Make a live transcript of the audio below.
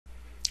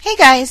Hey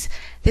guys,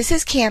 this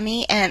is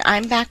Cami and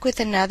I'm back with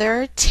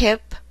another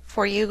tip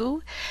for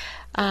you.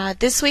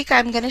 This week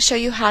I'm going to show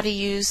you how to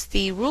use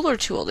the ruler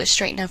tool to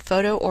straighten a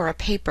photo or a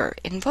paper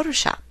in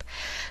Photoshop.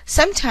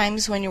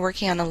 Sometimes when you're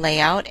working on a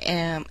layout,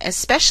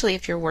 especially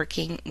if you're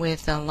working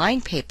with a line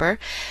paper,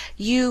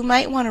 you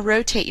might want to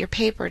rotate your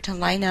paper to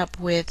line up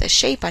with a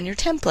shape on your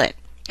template.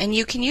 And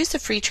you can use the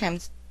free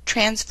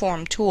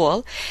transform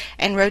tool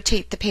and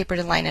rotate the paper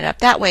to line it up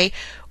that way,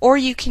 or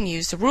you can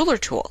use the ruler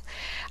tool.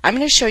 I'm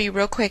going to show you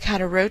real quick how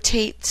to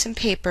rotate some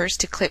papers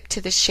to clip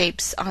to the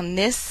shapes on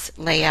this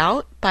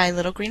layout by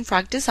Little Green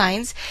Frog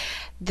Designs.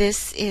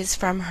 This is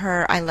from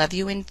her I Love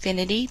You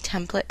Infinity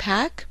template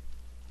pack.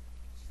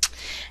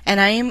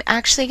 And I am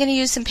actually going to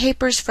use some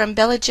papers from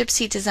Bella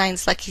Gypsy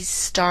Designs Lucky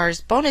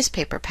Stars bonus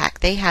paper pack.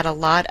 They had a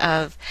lot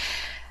of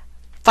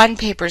fun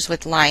papers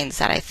with lines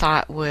that I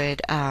thought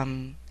would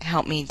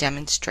help me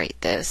demonstrate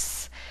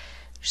this.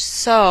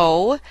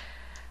 So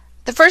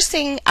the first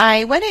thing,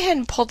 I went ahead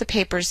and pulled the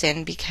papers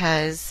in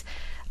because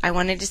I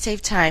wanted to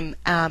save time,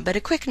 but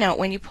a quick note,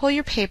 when you pull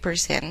your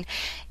papers in,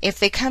 if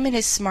they come in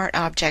as smart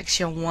objects,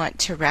 you'll want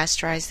to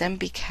rasterize them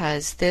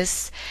because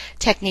this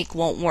technique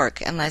won't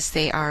work unless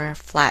they are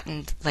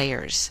flattened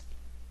layers.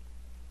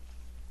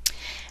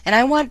 And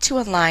I want to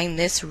align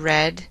this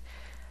red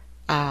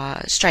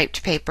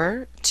striped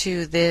paper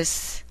to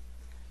this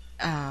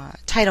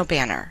title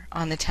banner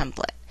on the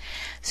template.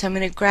 So I'm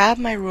going to grab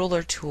my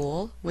ruler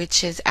tool,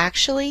 which is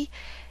actually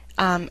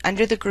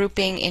under the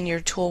grouping in your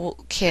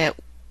toolkit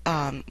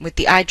with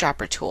the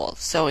eyedropper tool.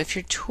 So if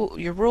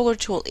your ruler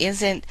tool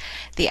isn't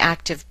the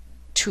active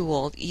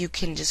tool, you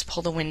can just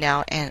pull the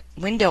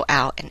window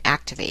out and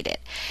activate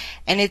it.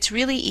 And it's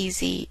really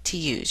easy to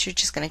use. You're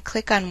just going to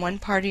click on one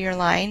part of your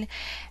line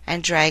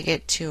and drag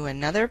it to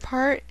another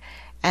part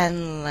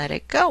and let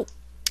it go.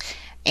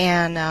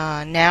 And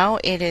now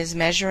it is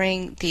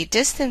measuring the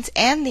distance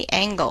and the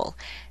angle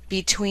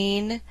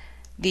between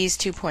these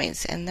 2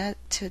 points, and that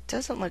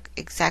doesn't look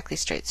exactly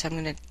straight, so I'm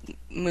going to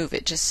move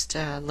it just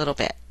a little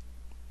bit.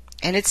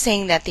 And it's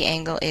saying that the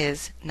angle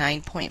is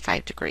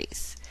 9.5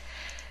 degrees.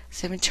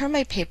 So I'm going to turn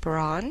my paper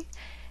on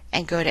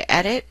and go to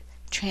Edit,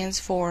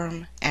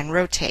 Transform, and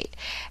Rotate.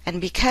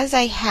 And because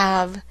I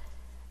have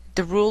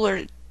the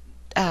ruler,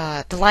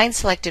 the line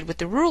selected with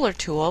the ruler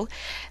tool,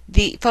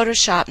 the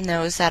Photoshop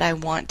knows that I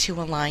want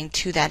to align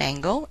to that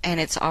angle, and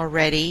it's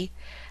already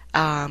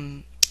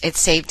it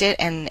saved it,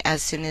 and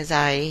as soon as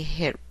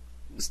I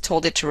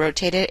told it to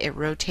rotate it, it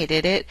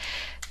rotated it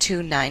to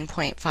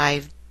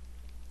 9.5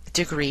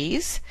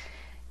 degrees,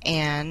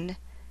 and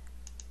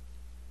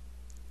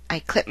I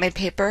clip my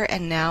paper,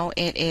 and now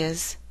it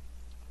is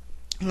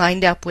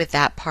lined up with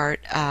that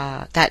part,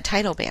 that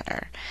title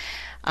banner.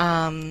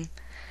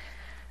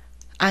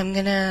 I'm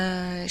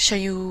gonna show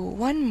you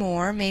one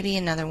more, maybe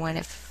another one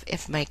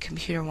if my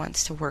computer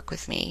wants to work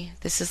with me.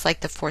 This is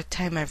like the 4th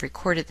time I've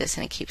recorded this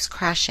and it keeps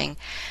crashing.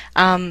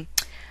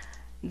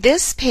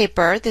 This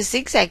paper, the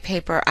zigzag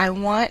paper, I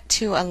want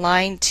to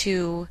align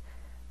to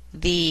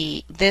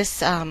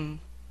this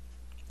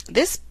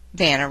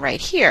banner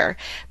right here,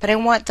 but I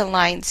want the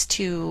lines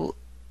to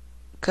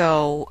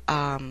go,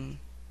 I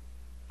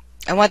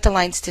want the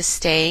lines to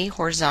stay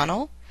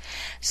horizontal.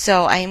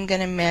 So I am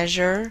going to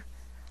measure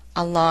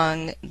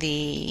along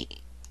this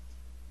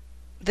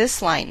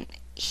line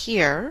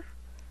here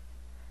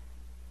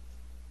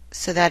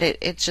so that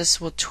it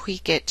just will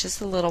tweak it just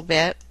a little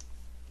bit,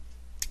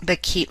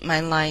 but keep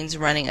my lines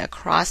running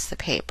across the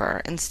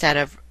paper instead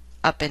of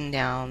up and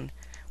down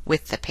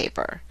with the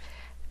paper.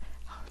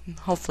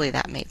 Hopefully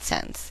that made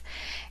sense.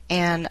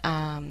 And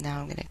now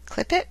I'm going to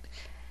clip it,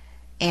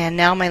 and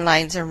now my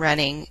lines are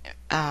running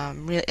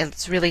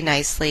it's really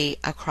nicely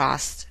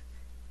across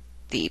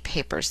the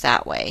papers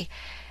that way.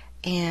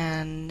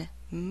 And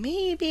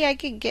maybe I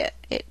could get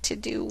it to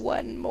do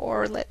one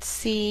more. Let's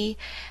see.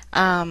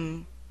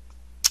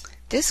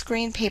 This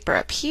green paper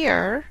up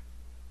here,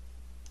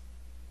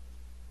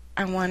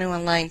 I want to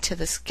align to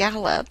the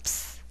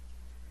scallops.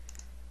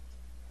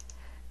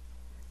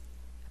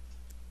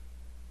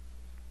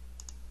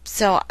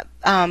 So,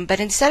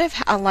 but instead of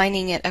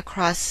aligning it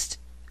across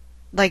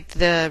like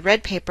the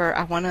red paper,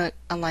 I want to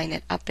align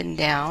it up and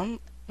down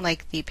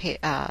like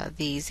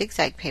the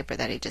zigzag paper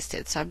that I just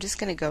did. So I'm just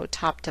going to go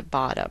top to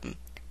bottom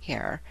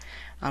here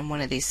on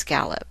one of these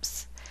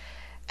scallops,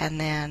 and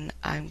then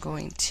I'm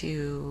going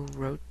to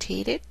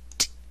rotate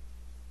it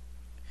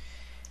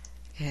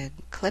and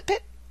clip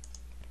it,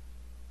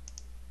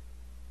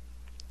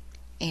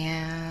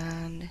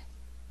 and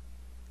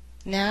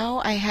now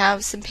I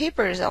have some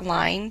papers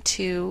aligned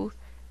to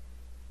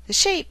the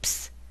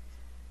shapes.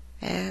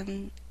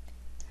 And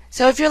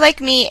so if you're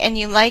like me and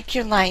you like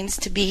your lines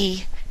to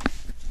be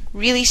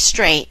really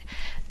straight,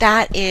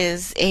 that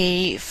is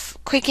a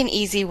quick and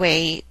easy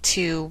way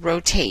to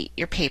rotate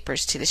your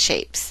papers to the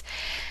shapes.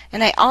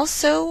 And I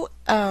also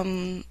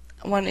want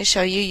to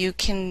show you, you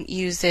can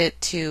use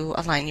it to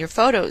align your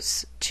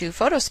photos to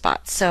photo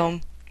spots. So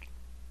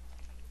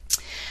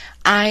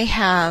I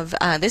have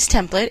this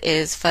template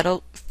is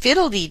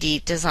Fiddle-dee-dee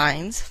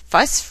Designs,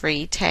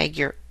 fuss-free, tag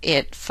your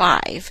it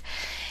 5.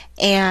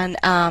 And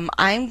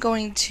I'm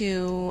going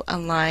to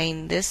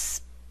align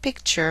this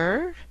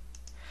picture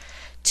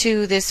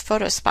to this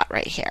photo spot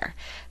right here.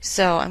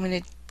 So I'm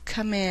going to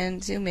come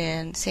in, zoom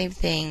in, same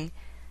thing,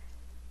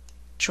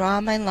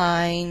 draw my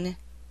line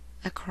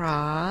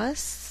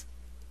across,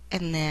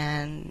 and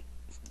then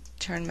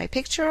turn my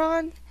picture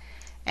on,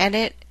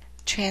 edit,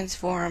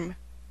 transform,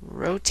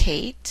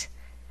 rotate,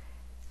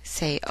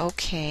 say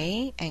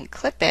OK, and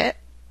clip it.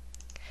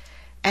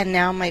 And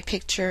now my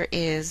picture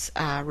is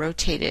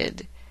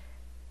rotated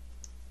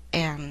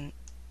and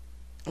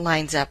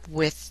lines up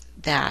with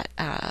that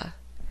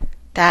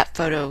that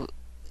photo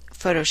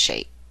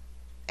shape.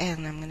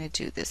 And I'm going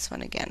to do this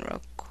one again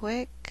real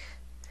quick.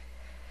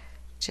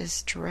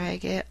 Just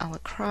drag it all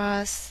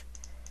across,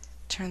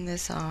 turn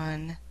this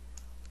on,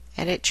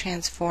 edit,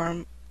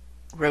 transform,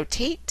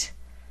 rotate,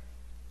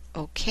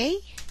 OK,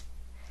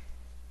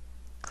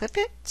 clip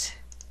it,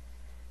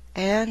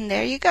 and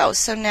there you go.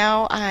 So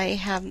now I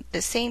have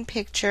the same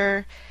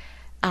picture,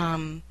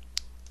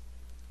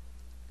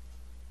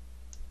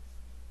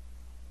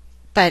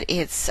 but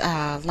it's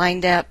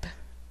lined up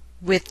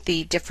with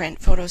the different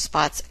photo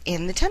spots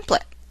in the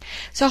template.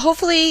 So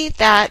hopefully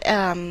that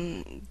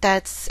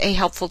that's a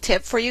helpful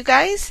tip for you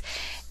guys,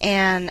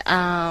 and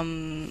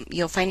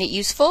you'll find it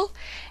useful,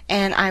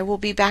 and I will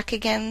be back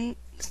again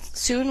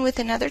soon with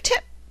another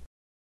tip.